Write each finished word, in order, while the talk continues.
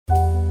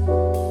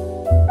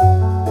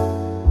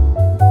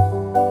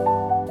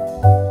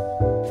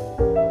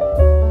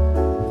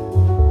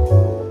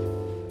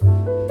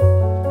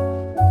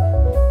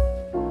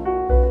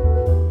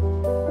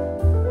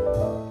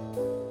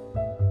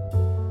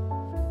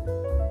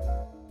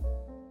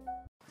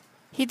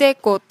ヒデ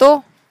コ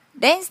と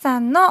レンさ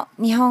んの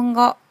日本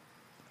語。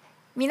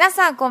皆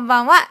さんこんば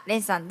んは、レ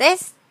ンさんで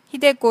す。ヒ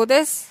デコ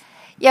です。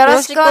よ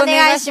ろしくお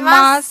願いし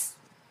ます。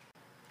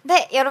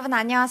네, 여러분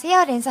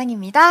안녕하세요.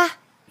 렌상입니다.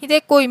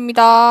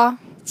 히데코입니다.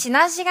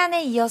 지난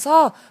시간에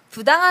이어서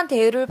부당한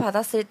대우를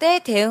받았을 때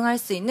대응할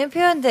수 있는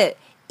표현들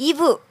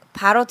 2부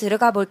바로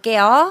들어가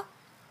볼게요.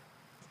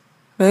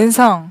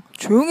 렌상,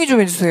 조용히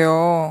좀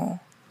해주세요.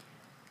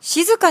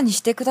 시즈카니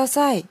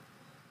시테쿠다사이.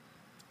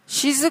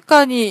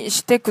 시즈카니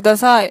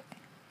시테쿠다사이.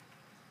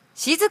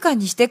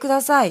 시즈카니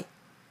시테쿠다사이.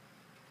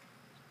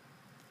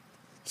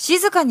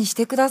 시즈카니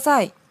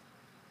시테쿠다사이.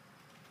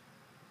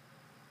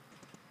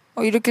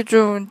 이렇게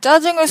좀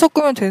짜증을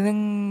섞으면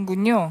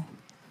되는군요.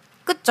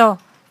 그쵸?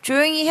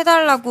 조용히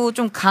해달라고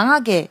좀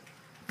강하게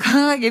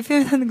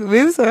표현하는 거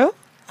왜 웃어요?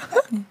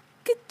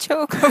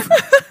 그쵸?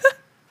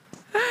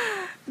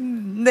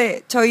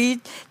 네, 저희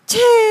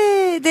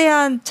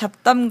최대한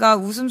잡담과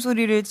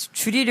웃음소리를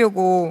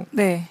줄이려고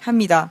네.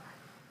 합니다.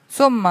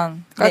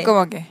 수업만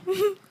깔끔하게.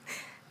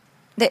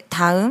 네,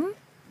 다음.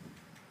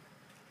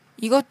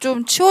 이것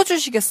좀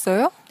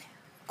치워주시겠어요?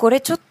 こ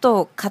れちょっ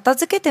と片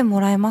付けても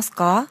らえます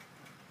か?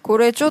 こ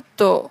れちょっ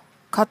と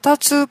片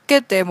付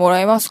けてもら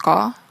えます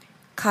か?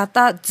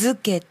 片付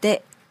け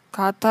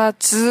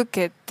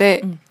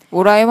て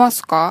もらえま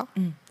すか?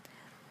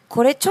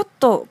 これちょっ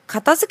と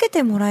片付け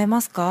てもらえ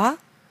ますか?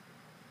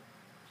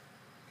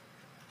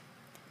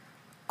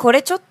 こ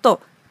れちょっ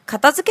と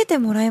片付けて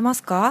もらえま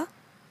すか?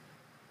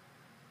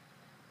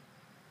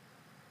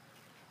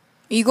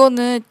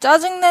 이거는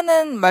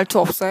짜증내는 말투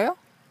없어요?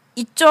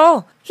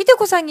 있죠.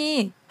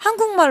 히데코상이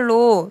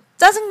한국말로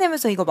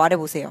짜증내면서 이거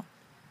말해보세요.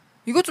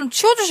 이거 좀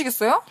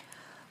치워주시겠어요?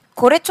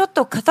 これちょっ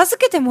と片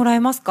付けてもらえ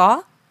ます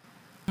か?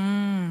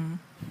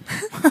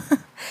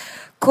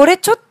 これ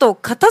ちょっと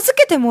片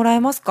付けてもらえ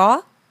ます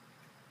か?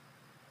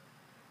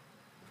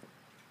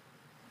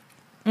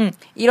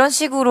 이런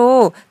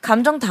식으로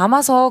감정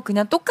담아서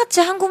그냥 똑같이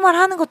한국말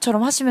하는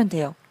것처럼 하시면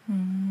돼요.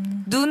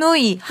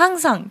 누누이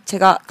항상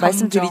제가 감정.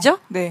 말씀드리죠?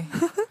 네.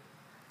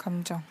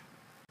 감정.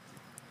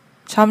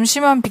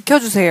 잠시만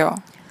비켜주세요.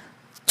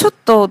 ちょっ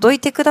とどい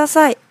てくだ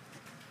さい。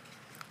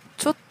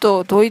ちょっ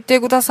とどいて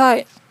くださ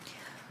い。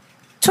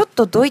ちょっ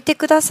とどいて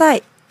くださ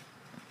い。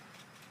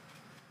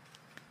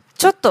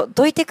ちょっと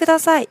どいてくだ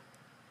さい。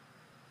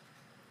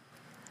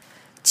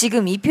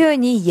 지금 이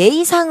표현이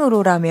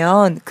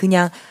예의상으로라면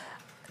그냥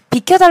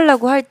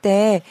비켜달라고 할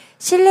때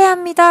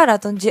실례합니다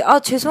라든지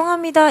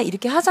죄송합니다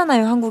이렇게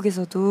하잖아요,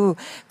 한국에서도.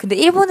 근데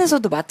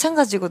일본에서도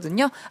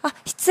마찬가지거든요.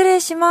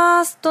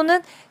 히츠레시마스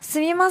또는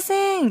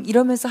스미마생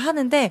이러면서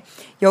하는데,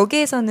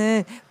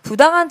 여기에서는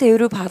부당한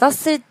대우를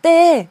받았을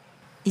때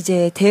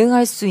이제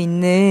대응할 수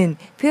있는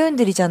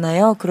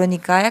표현들이잖아요.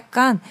 그러니까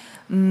약간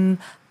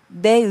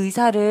내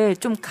의사를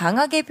좀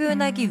강하게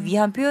표현하기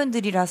위한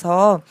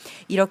표현들이라서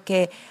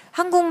이렇게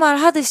한국말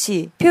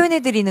하듯이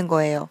표현해드리는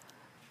거예요.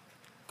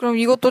 그럼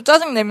이것도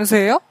짜증 내면서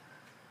해요?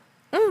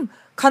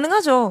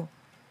 가능하죠.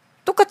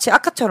 똑같이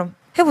아까처럼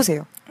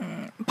해보세요.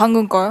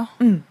 방금 거요?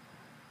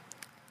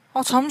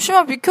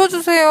 잠시만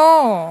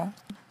비켜주세요.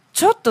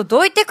 ちょっと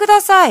どいてくだ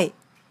さい.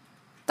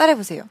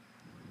 따라해보세요.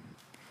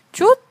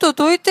 ちょっと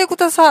どいてく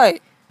ださ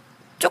い.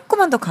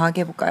 조금만 더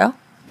강하게 해볼까요?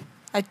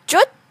 ちょ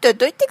っと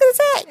どいてくだ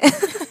さい.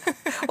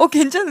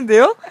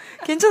 괜찮은데요?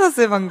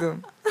 괜찮았어요,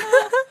 방금.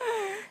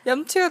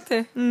 얌체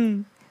같아.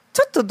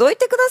 ちょっとどい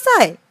てくだ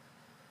さい.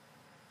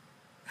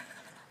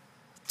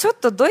 ちょっ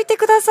とどいて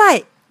くださ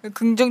い.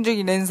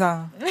 긍정적인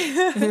렌상.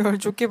 이걸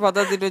좋게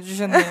받아들여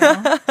주셨네요.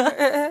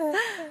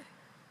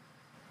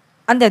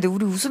 안 돼,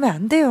 우리 웃으면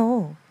안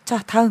돼요.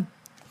 자, 다음.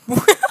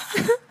 뭐야?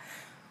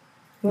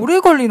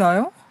 오래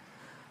걸리나요?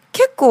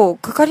 結構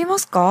かかりま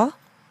すか?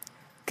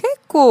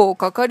 結構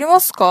かかりま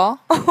すか?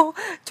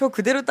 저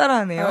그대로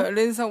따라하네요.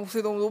 렌상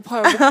목소리 너무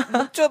높아요.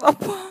 목젖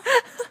아파.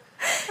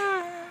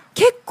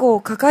 結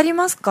構かかり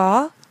ます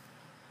か?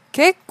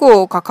 結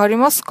構かかり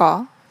ます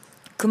か?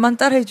 그만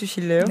따라해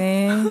주실래요?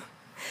 네.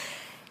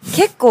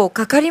 結構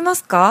かかりま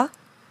すか?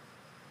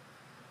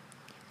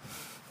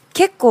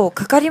 結構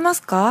かかりま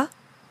すか?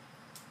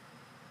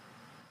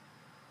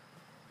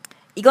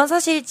 이건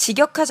사실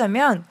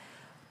직역하자면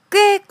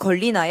꽤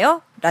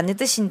걸리나요? 라는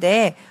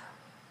뜻인데,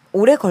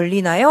 오래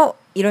걸리나요?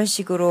 이런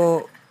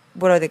식으로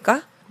뭐라 해야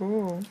될까?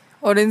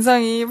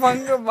 렌상이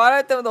방금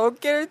말할 때마다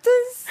어깨를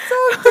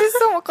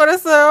들썩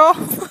거렸어요.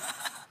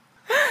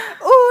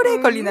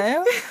 오래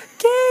걸리나요?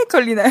 꽤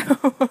걸리나요?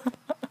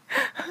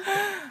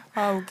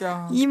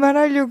 웃겨. 이 말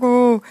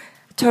하려고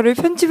저를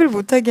편집을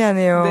못하게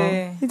하네요.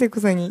 네.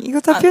 히데코상이. 이거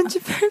다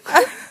편집할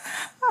거야.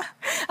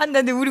 안 돼,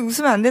 근데 우리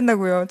웃으면 안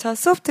된다고요. 자,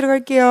 수업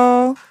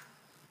들어갈게요.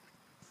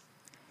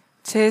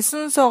 제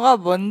순서가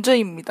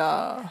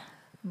먼저입니다.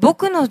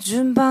 僕の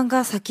順番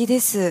が先で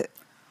す.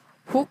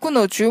 僕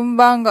の順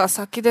番が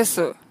先で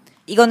す.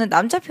 이거는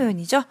남자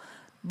표현이죠.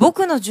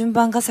 僕の順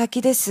番が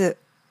先です.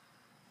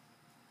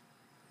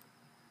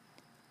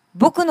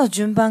 僕の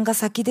順番が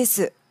先で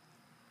す.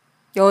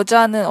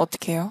 여자는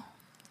어떻게 해요?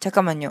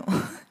 잠깐만요.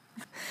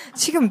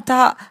 지금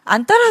다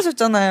안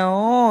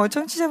따라하셨잖아요.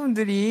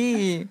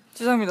 청취자분들이.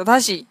 죄송합니다.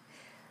 다시.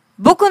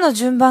 僕の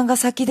順番が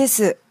先で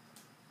す。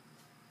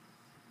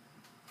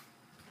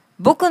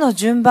僕の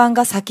順番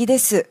が先で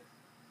す。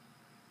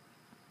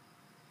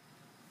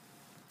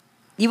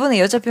 이번에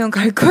여자 표현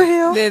갈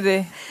거예요?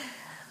 네네.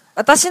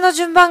 私の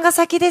順番が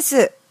先で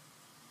す。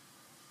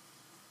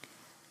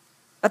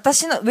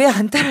 私の, 왜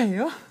안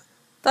따라해요?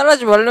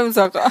 따라하지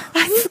말라면서 아까.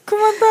 아니,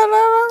 그만 따라.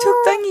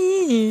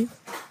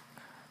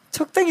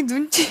 적당히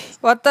눈치.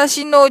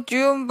 私の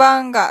順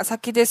番が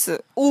先で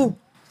す. 오,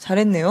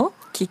 잘했네요.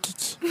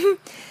 키키키.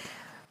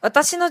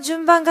 私の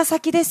順番が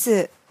先で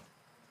す。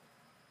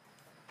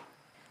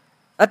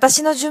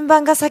私の順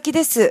番が先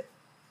です。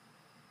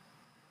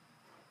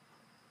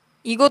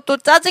 이것도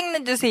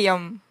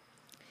짜증내주세요.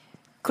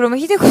 그러면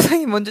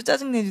히데코상이 먼저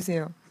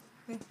짜증내주세요.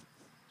 네.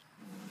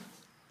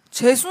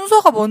 제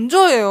순서가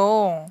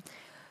먼저예요.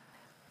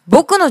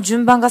 僕の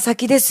順番が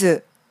先で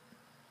す。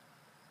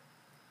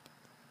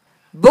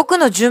僕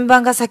の順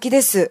番が先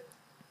です。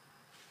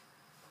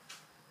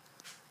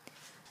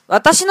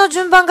私の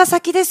順番が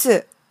先で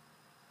す。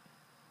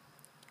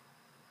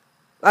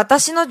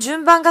私の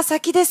順番が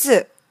先で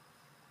す。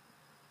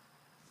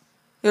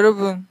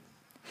 여러분,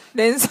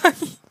 렌상이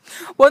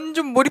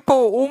완전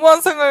몰입하고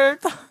오만상을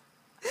다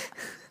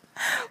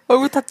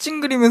얼굴 다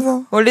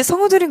찡그리면서. 원래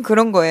성우들은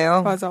그런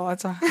거예요. 맞아.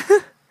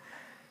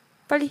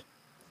 빨리.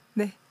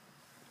 네.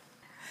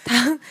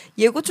 다음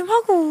예고 좀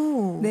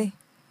하고. 네.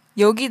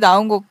 여기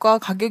나온 것과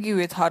가격이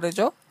왜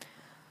다르죠?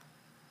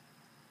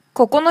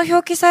 ここの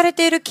表記され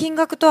ている金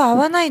額と合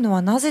わないの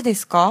はなぜで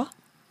すか?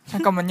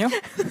 잠깐만요.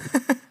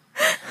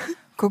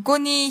 ここ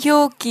に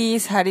表記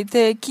され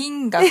ている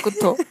金額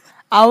と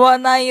合わ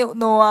ない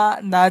のは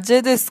な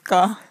ぜです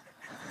か?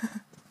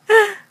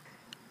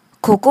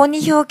 ここ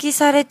に表記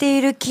されて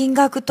いる金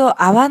額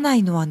と合わな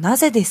いのはな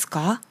ぜです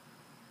か?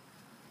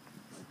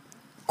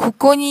 こ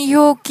こに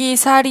表記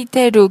され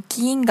ている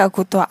金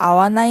額と合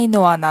わない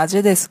のはな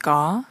ぜです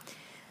か?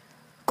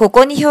 こ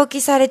こに表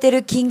記されてい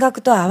る金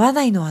額と合わ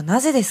ないのは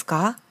なぜです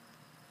か?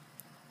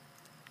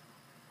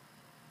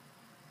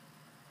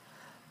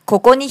 こ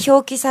こに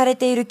表記され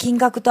ている金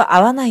額と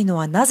合わないの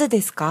はなぜ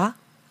ですか?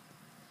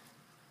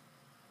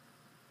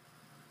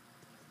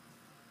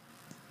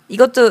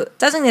 이것도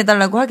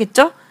짜증내달라고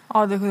하겠죠?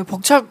 아, 네, 근데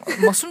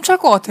막 숨찰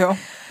것 같아요.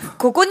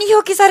 ここに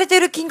表記されてい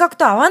る金額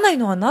と合わない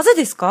のはなぜ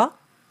ですか?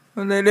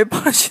 네,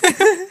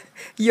 랩하시네요.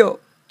 요,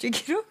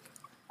 저기로?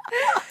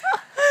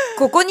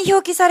 ここに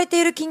表記され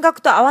ている金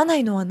額と合わな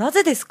いのはな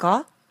ぜです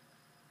か?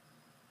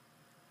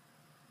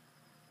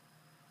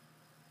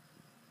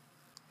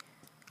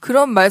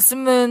 그런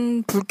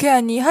말씀은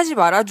불쾌하니 하지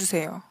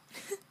말아주세요.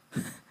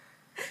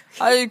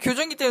 아니,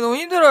 교정기 때문에 너무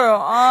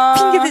힘들어요.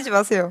 핑계 대지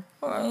마세요.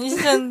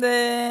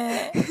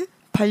 진짜인데.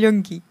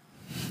 발연기.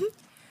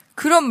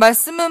 그런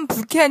말씀은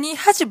불쾌하니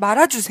하지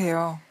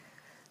말아주세요.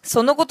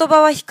 その言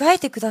葉は控え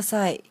てくだ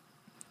さい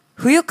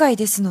不愉快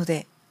ですの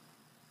で.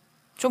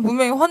 좀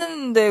분명히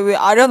화냈는데 왜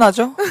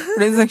아련하죠?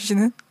 렌상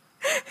씨는?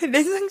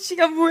 렌상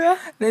씨가 뭐야?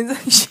 렌상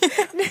씨. 아,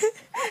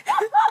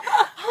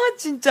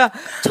 진짜.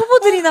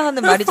 초보들이나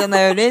하는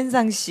말이잖아요,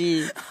 렌상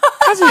씨.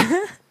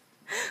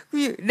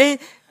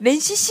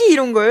 렌씨 씨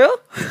이런 거요?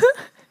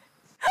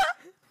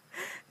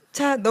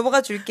 자,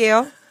 넘어가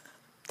줄게요.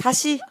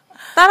 다시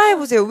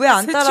따라해보세요. 왜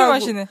안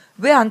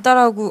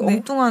따라하고 네.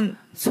 엉뚱한.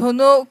 そ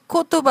の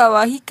言葉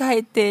は控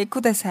えて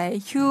ください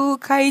不愉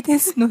快で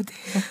すので.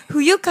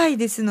 不愉快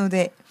ですの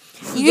で.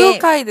 이게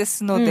で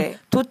すので.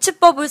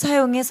 도치법을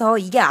사용해서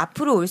이게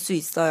앞으로 올 수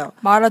있어요.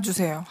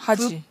 말아주세요.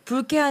 하지.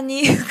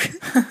 불쾌하니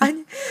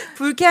아니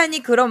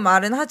불쾌하니 그런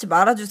말은 하지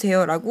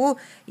말아주세요라고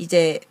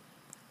이제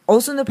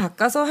어순을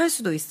바꿔서 할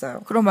수도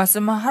있어요. 그런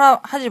말씀은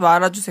하지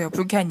말아주세요.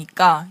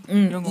 불쾌하니까.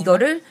 이런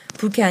이거를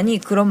불쾌하니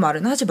그런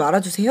말은 하지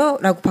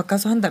말아주세요라고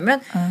바꿔서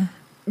한다면.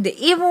 근데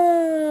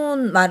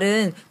일본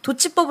말은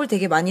도치법을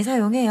되게 많이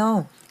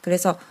사용해요.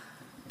 그래서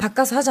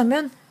바꿔서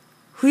하자면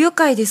不愉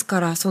快ですか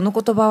らその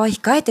言葉は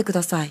控えてく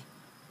ださい.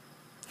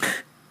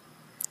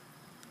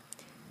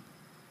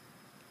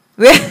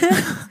 왜?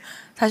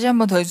 다시 한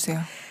번 더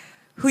해주세요.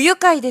 不愉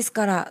快です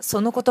から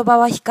その言葉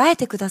は控え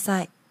てくだ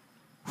さい.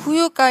 不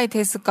愉快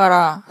ですか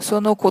ら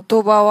その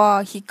言葉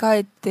は控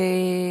え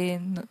て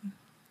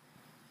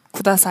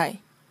ください.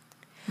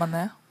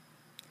 맞나요?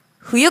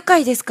 不愉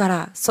快ですか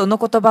らその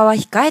言葉は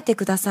控えて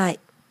ください.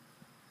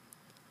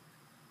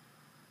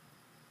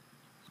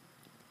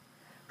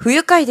 不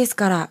愉快です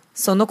から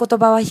その言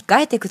葉は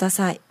控えてくだ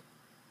さい.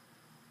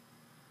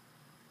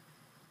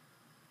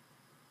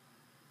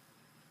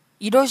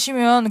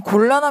 이러시면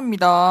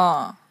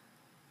곤란합니다.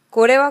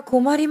 これは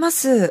困りま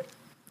す.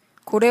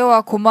 これ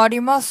は困り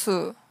ま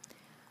す.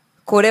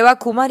 これは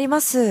困りま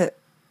す.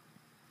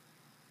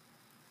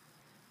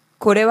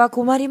 これは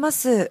困りま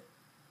す.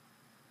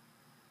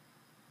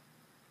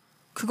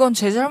 그건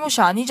제 잘못이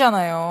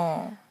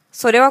아니잖아요.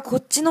 それはこ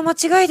っちの間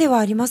違いでは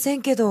ありませ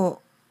んけ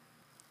ど.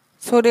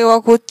 それ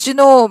はこっち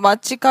の間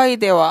違い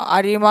では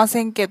ありま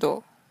せんけ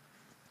ど.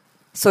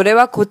 それ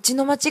はこっち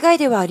の間違い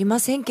ではありま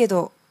せんけ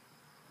ど.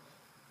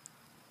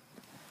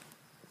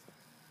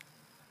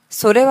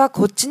それは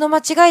こっちの間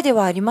違いで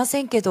はありま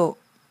せんけど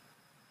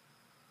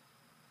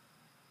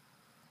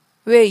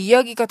왜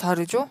이야기가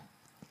다르죠?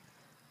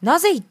 な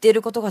ぜ言ってい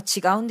ることが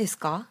違うんです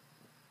か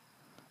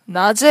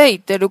낮에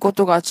이때를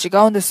것도가違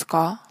うんです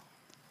か?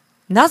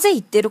なぜ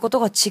言っていること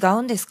が違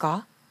うんです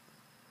か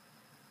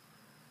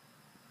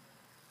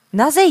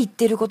なぜ言っ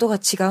ていることが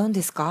違うん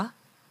ですか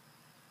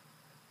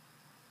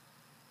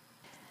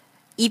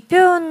이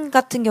표현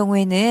같은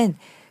경우에는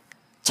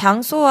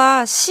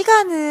장소와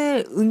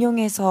시간을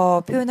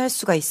응용해서 표현할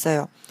수가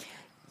있어요.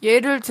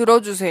 예를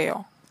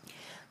들어주세요.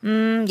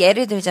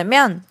 예를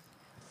들자면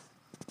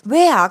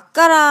왜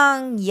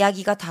아까랑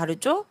이야기가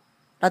다르죠?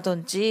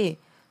 라든지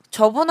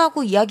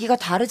저번하고 이야기가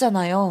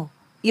다르잖아요.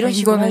 이런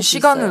식으로 이거는 할 수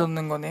시간을 있어요.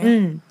 넣는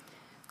거네.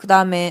 그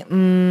다음에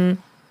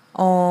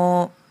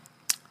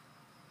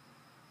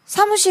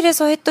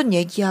사무실에서 했던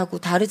얘기하고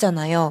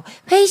다르잖아요.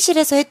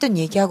 회의실에서 했던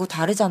얘기하고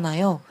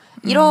다르잖아요.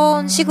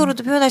 이런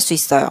식으로도 표현할 수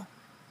있어요.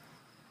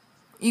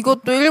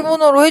 이것도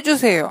일본어로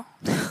해주세요.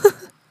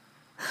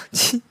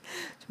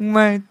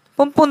 정말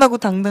뻔뻔하고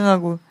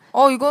당당하고.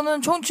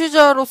 이거는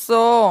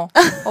청취자로서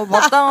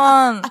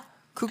마땅한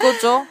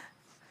그거죠.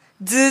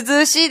 ず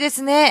ずしいで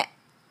すね.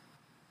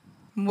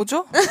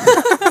 뭐죠?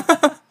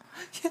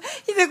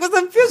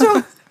 히데코14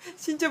 표정.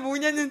 진짜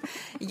뭐냐는.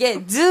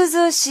 이게 ず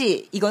ず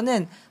し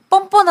이거는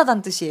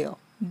뻔뻔하다는 뜻이에요.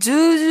 ず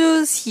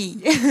ずし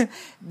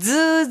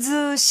ず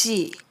ず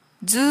し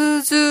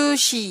ずず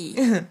し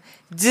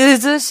ず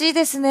ずし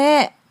です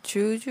ね.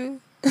ず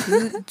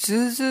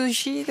ず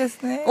しで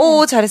すね.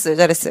 오,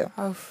 잘했어요.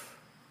 아우.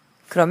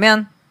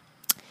 그러면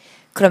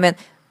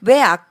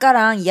왜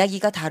아까랑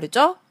이야기가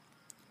다르죠?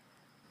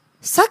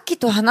 さっき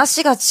と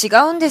話が違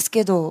うんです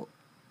けど.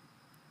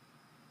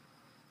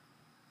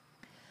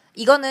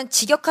 이거는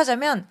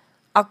직역하자면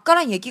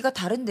아까랑 얘기가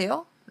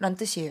다른데요? 란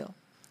뜻이에요.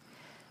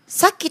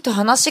 さっきと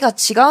話が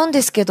違うん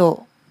ですけ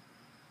ど.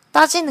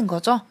 따지는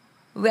거죠?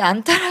 왜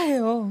안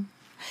따라해요?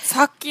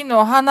 さっき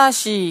の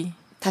話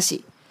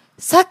다시.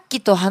 さっき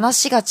と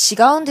話が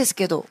違うんです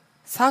けど.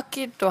 さっ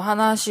きと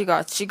話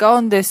が違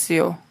うんです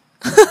よ.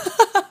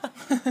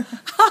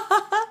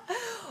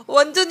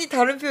 완전히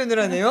다른 표현을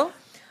하네요.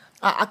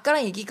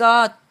 아까랑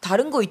얘기가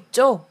다른 거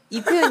있죠?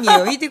 이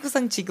표현이에요.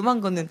 히데코상 지금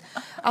한 거는.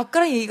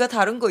 아까랑 얘기가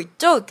다른 거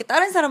있죠? 이렇게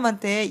다른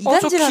사람한테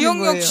이간질하는 거예요. 저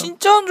기억력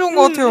진짜 안 좋은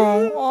것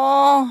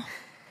같아요.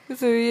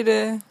 그래서 왜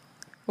이래.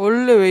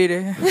 원래 왜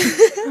이래.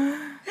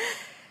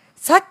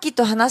 さっき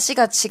と話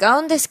が違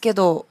うんですけ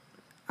ど.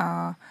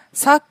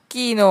 さっ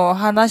きの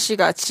話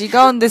が違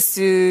うんで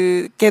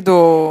すけ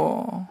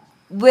ど.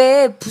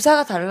 왜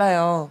부사가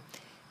달라요?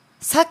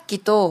 さっき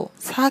と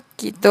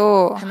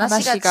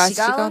話が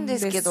違うんで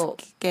すけど.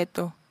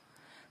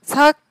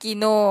 さっき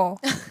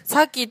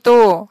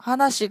と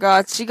話が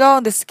違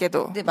うんですけ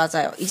ど. 네,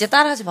 맞아요. 이제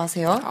따라하지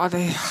마세요.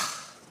 네.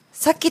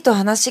 さっきと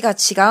話が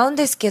違うん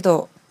ですけ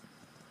ど.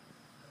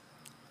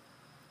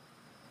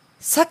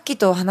 さっき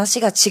と話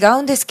が違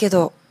うんですけ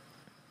ど.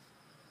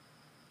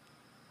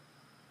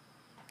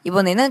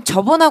 이번에는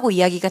저번하고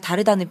이야기가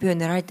다르다는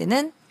표현을 할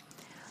때는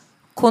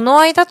この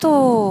間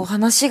と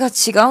話が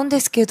違うんで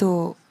すけ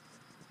ど.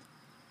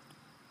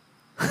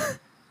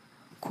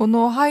 こ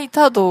の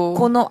間と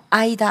この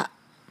間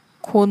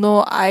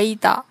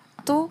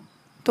と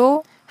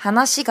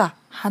話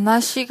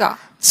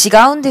が違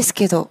うんです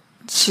けど.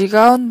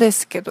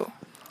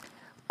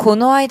 こ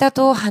の間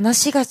と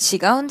話が違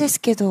うんです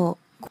けど.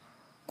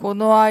 こ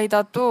の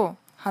間と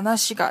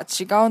話が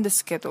違うんで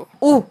すけど.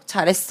 오,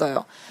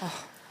 잘했어요.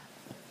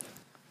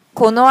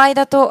 この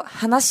間と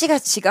話が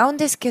違うん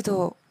ですけ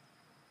ど.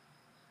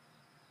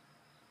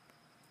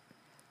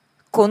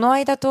 この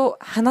間と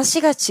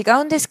話が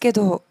違うんですけ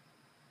ど.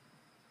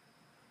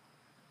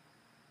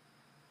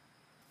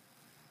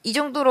 이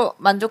정도로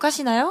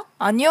만족하시나요?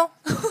 아니요.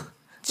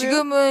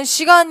 지금은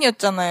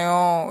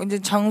시간이었잖아요. 이제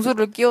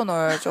장소를 끼워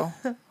넣어야죠.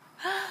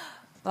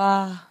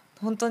 와,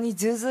 本当に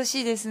ずうずう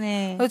しいです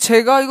ね.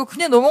 제가 이거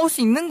그냥 넘어갈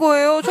수 있는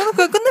거예요. 저는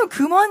그냥 끝내면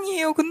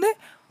그만이에요. 근데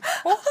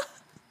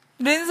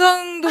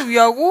랜상도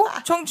위하고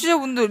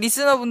청취자분들,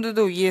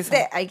 리스너분들도 위해서.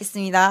 네,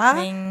 알겠습니다.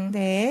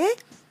 네.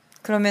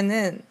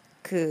 그러면은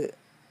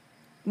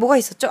뭐가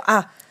있었죠?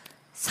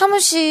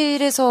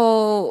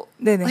 사무실에서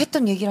네네.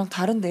 했던 얘기랑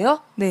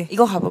다른데요? 네.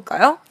 이거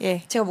가볼까요?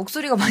 예. 제가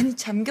목소리가 많이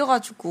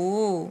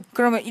잠겨가지고.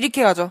 그러면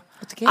이렇게 가죠.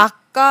 어떻게?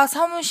 아까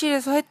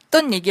사무실에서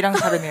했던 얘기랑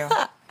다르네요.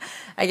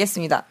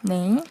 알겠습니다.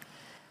 네.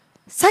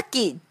 さっ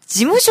き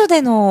事務所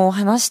での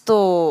話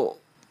と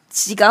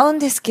違うん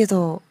ですけ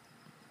ど.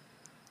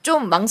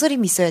 좀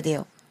망설임이 있어야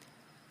돼요.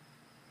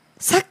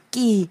 さっ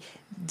き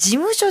事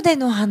務所で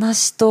の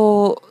話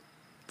と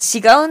違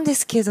うんで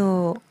すけ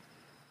ど.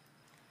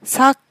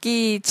 さっ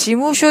き事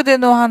務所で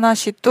の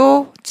話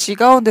と違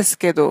うんです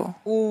けど.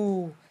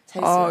 오,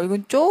 잘했어요.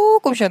 이건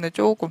조금 쉬었네,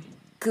 조금.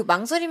 그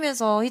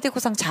망설이면서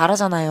히데코상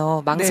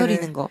잘하잖아요.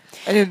 망설이는 네네. 거.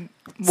 아니,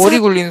 머리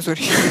굴리는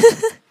소리.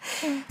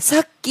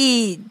 さっ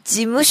き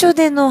事務所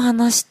での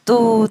話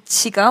と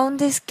違うん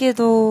ですけ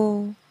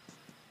ど.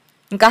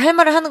 그러니까 할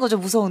말을 하는 거죠.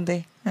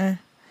 무서운데. 네.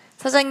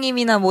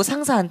 사장님이나 뭐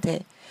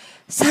상사한테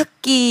さっ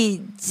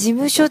き事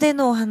務所で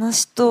のお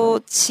話と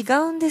違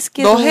うんです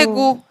けど。너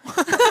해고.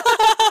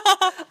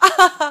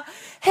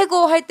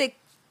 해고 할 때,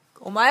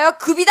 お前は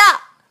クビだ!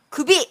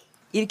 구비!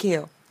 이렇게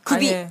해요.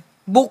 구비. 아니.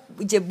 목,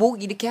 이제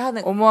목 이렇게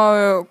하는.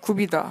 오마야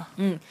구비다.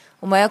 응.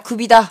 お前はク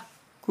ビだ.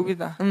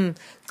 구비다. 응.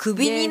 ク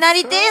ビにな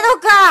りてえの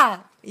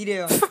か!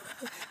 이래요.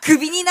 ク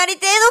ビになり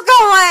てえのか,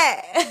 お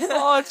前!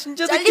 아,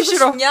 진짜 듣기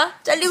싫어. 싶냐?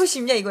 잘리고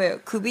싶냐?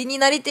 이거예요. クビに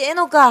なりてえ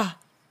のか!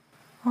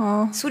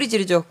 아. 소리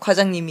지르죠,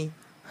 과장님이.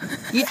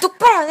 이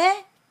똑바로 안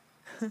해?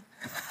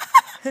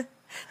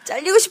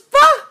 잘리고 싶어?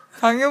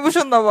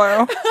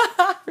 당해보셨나봐요.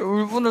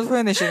 울분을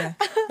토해내시네.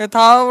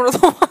 다음으로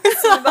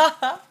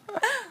넘어가겠습니다.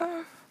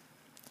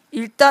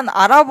 일단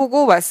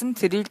알아보고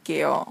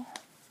말씀드릴게요.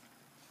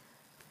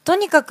 と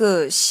にか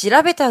く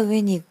調べた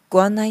上に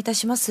ご案内いた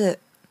します.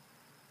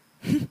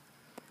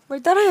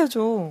 말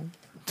따라해야죠.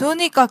 と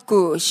にか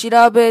く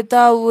調べ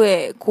た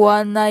上ご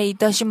案内い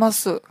たしま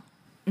す.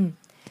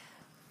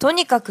 と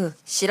にかく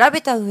調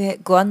べた上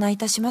ご案内い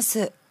たしま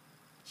す.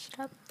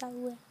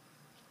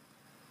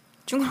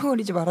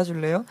 중얼거리지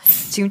말아줄래요?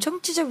 지금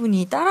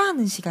청취자분이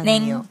따라하는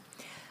시간이에요.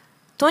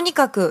 とに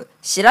かく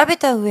調べ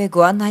た上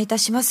ご案内いた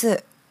しま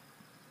す.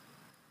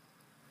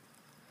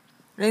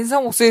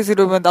 렌상 목소리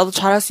들으면 나도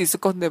잘할 수 있을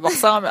건데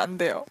막상 하면 안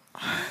돼요.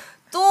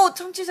 또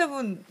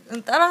청취자분은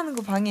따라하는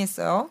거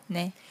방해했어요.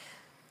 네.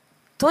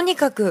 とに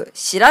かく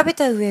調べ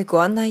た上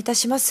ご案内いた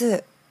しま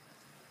す.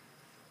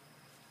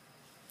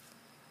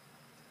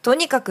 と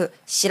にかく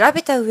調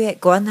べた上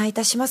ご案内い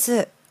たしま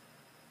す.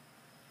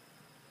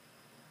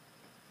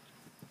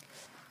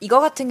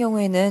 이거 같은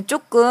경우에는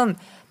조금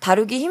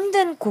다루기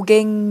힘든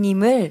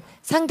고객님을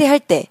상대할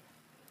때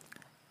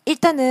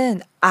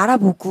일단은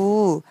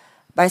알아보고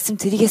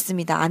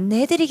말씀드리겠습니다.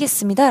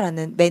 안내해드리겠습니다.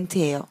 라는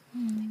멘트예요.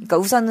 그러니까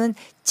우선은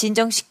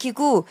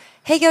진정시키고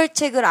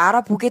해결책을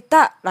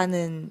알아보겠다.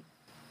 라는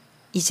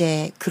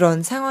이제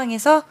그런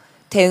상황에서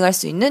대응할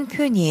수 있는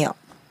표현이에요.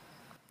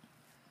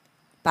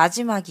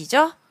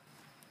 마지막이죠?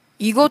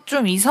 이거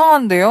좀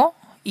이상한데요?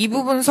 이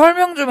부분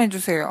설명 좀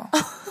해주세요.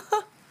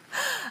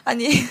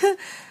 아니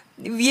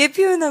위에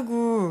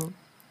표현하고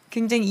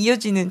굉장히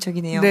이어지는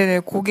적이네요. 네네,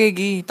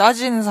 고객이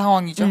따지는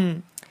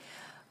상황이죠.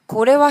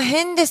 これは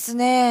変です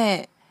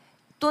ね.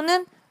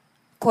 또는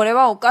これ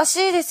はおかし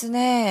いです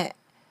ね.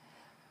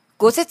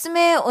 ご説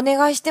明お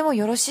願いしても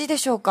よろしいで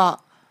しょうか?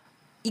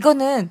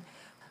 이거는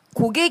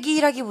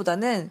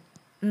고객이라기보다는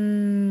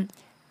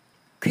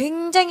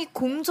굉장히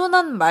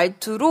공손한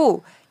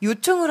말투로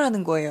요청을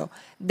하는 거예요.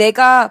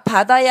 내가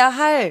받아야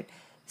할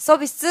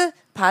서비스,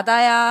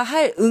 받아야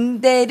할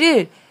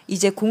응대를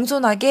이제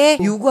공손하게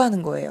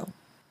요구하는 거예요.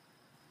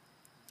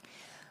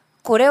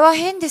 これは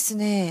変です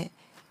ね.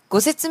 ご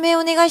説明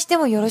お願いして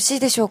もよろしい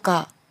でしょう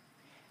か?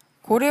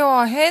 これ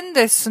は変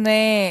です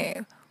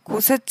ね.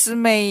 ご説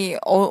明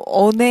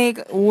お願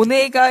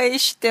い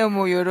して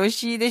もよろ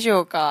しいでし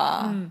ょう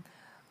か?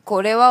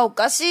 これはお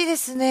かしいで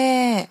す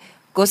ね.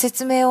 ご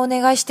説明お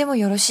願いしても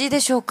よろしいで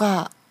しょう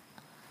か?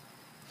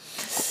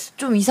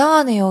 좀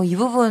이상하네요. 이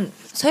부분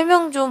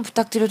설명 좀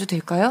부탁드려도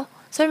될까요?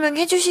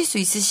 설명해 주실 수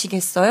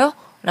있으시겠어요?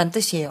 란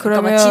뜻이에요.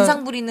 그러면 그러니까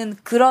진상 부리는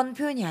그런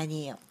표현이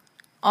아니에요.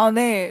 아,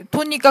 네.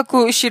 とにか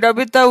く調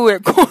べた上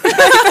ご案内い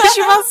たし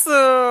ます.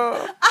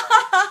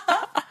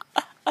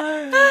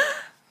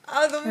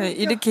 아, 너무 네,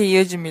 이렇게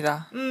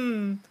이어집니다.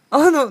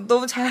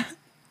 너무 잘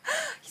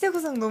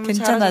히데코상 너무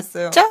괜찮았죠?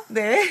 잘하셨어요.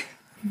 네.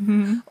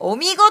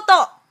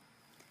 오미고토.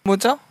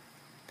 뭐죠?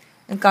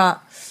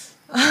 그러니까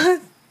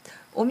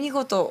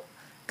오미고토.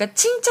 그러니까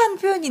칭찬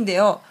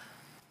표현인데요.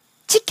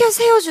 치켜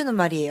세워주는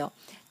말이에요.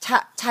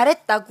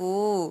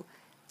 잘했다고,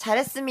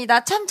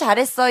 잘했습니다, 참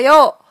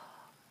잘했어요.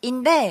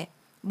 인데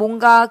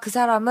뭔가 그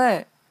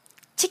사람을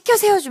치켜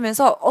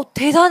세워주면서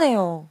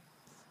대단해요.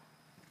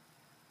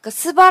 그러니까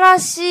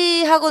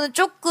스바라시 하고는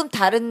조금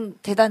다른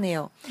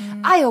대단해요.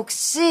 아,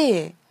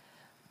 역시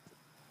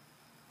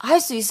할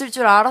수 있을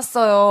줄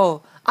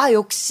알았어요. 아,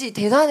 역시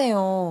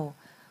대단해요.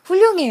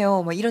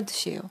 훌륭해요. 막 이런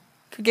뜻이에요.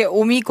 그게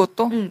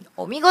오미고토?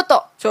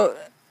 오미고토. 저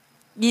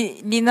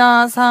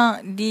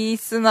리스나분들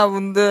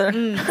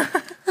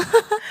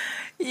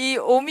이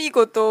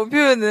오미고토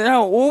표현을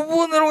한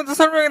 5분을 혼자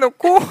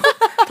설명해놓고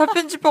다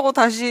편집하고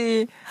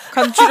다시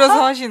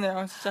간추려서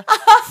하시네요. 진짜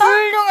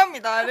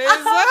훌륭합니다.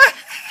 렌사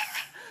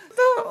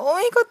또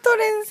오미고토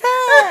렌사.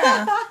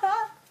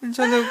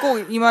 저는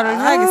꼭 이 말을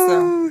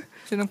해야겠어요.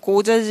 저는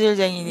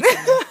고자질쟁이니까.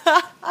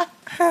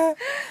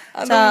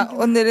 자,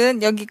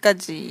 오늘은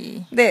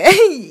여기까지. 네,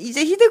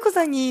 이제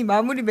히데코상이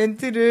마무리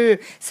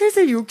멘트를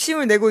슬슬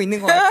욕심을 내고 있는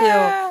것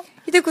같아요.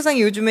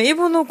 히데코상이 요즘에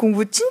일본어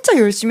공부 진짜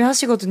열심히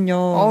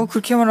하시거든요.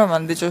 그렇게 말하면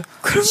안 되죠.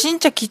 그럼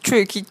진짜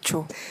기초예요,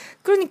 기초.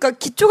 그러니까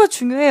기초가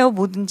중요해요,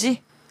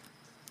 뭐든지.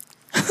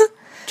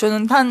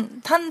 저는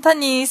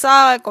탄탄히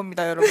쌓아갈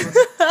겁니다, 여러분.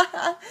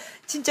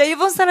 진짜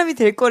일본 사람이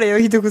될 거래요,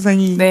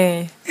 히데코상이.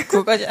 네,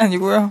 그거까지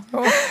아니고요.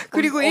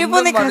 그리고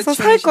일본에 가서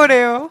살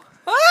거래요.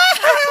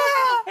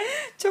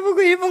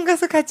 저보고 일본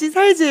가서 같이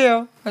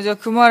살지요. 맞아,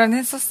 그 말은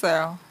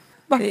했었어요.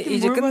 네,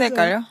 이제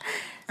끝낼까요?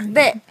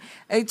 네.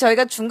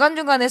 저희가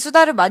중간중간에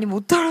수다를 많이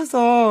못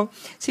떨어서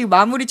지금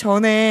마무리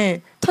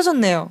전에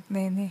터졌네요.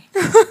 네네.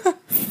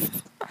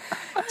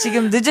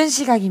 지금 늦은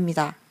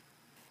시각입니다.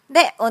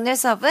 네, 오늘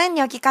수업은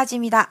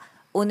여기까지입니다.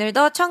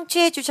 오늘도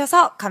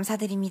청취해주셔서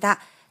감사드립니다.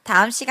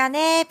 다음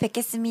시간에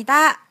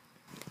뵙겠습니다.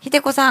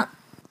 히데코さん.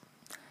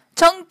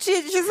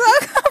 청취해주셔서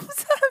감사합니다.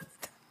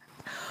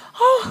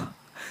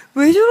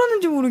 왜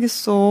저러는지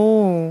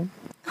모르겠어.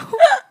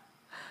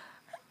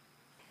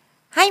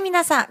 はい、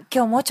皆さん、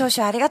今日も聴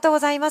取ありがとうご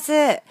ざいま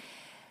す。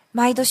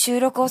毎度収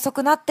録遅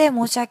くなって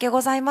申し訳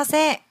ございま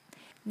せん。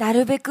な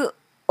るべく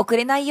遅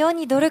れないよう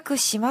に努力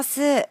しま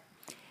す。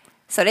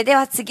それで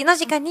は次の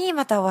時間に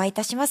またお会いい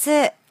たしま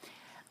す。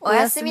お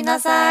やすみな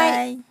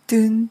さい。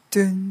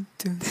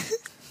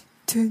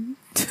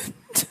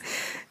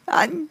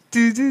아니,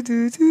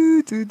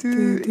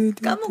 두두두두두두.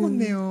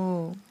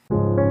 까먹었네요.